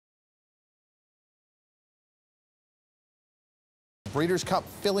Breeders' Cup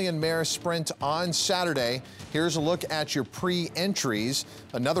Filly and Mare Sprint on Saturday. Here's a look at your pre-entries.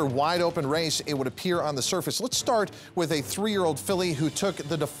 Another wide open race, it would appear on the surface. Let's start with a 3-year-old filly who took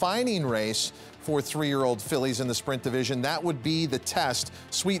the defining race for 3-year-old fillies in the sprint division. That would be the Test.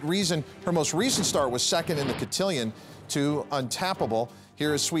 Sweet Reason, her most recent start was second in the Cotillion to Untappable.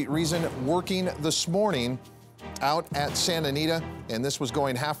 Here is Sweet Reason working this morning out at Santa Anita, and this was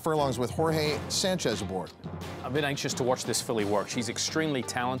going half furlongs with Jorge Sanchez aboard. I've been anxious to watch this filly work. She's extremely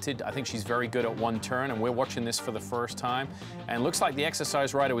talented. I think she's very good at one turn, and we're watching this for the first time. And it looks like the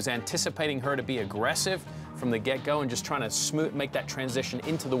exercise rider was anticipating her to be aggressive from the get-go and just trying to make that transition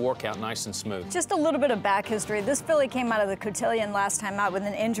into the workout nice and smooth. Just a little bit of back history. This filly came out of the Cotillion last time out with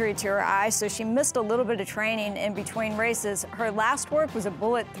an injury to her eye, so she missed a little bit of training in between races. Her last work was a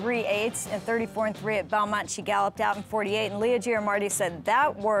bullet 3/8 and 34 3 at Belmont. She galloped out in 48, and Leah Giamardi said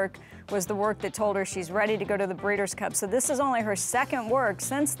that work was the work that told her she's ready to go to the Breeders' Cup. So this is only her second work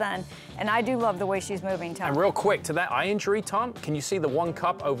since then, and I do love the way she's moving, Tom. And real quick, to that eye injury, Tom, can you see the one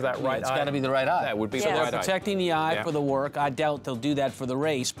cup over that right eye? It's got to be the right eye. That would be the right eye. So they're protecting the eye for the work. I doubt they'll do that for the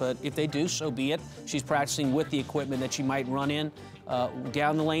race, but if they do, so be it. She's practicing with the equipment that she might run in.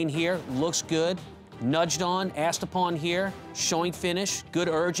 Down the lane here, looks good. Nudged on, asked upon here, showing finish. Good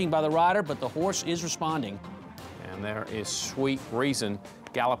urging by the rider, but the horse is responding. And there is Sweet Reason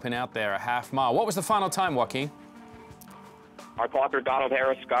galloping out there a half mile. What was the final time, Joaquin? Our clocker, Donald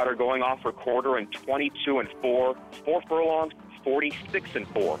Harris, got her going off her quarter in 22 4. 4 furlongs, 46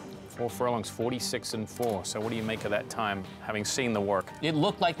 4. 4 furlongs, 46 4. So what do you make of that time, having seen the work? It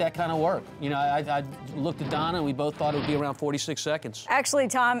looked like that kind of work. You know, I looked at Donna, and we both thought it would be around 46 seconds. Actually,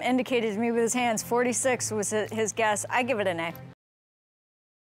 Tom indicated to me with his hands 46 was his guess. I give it an A.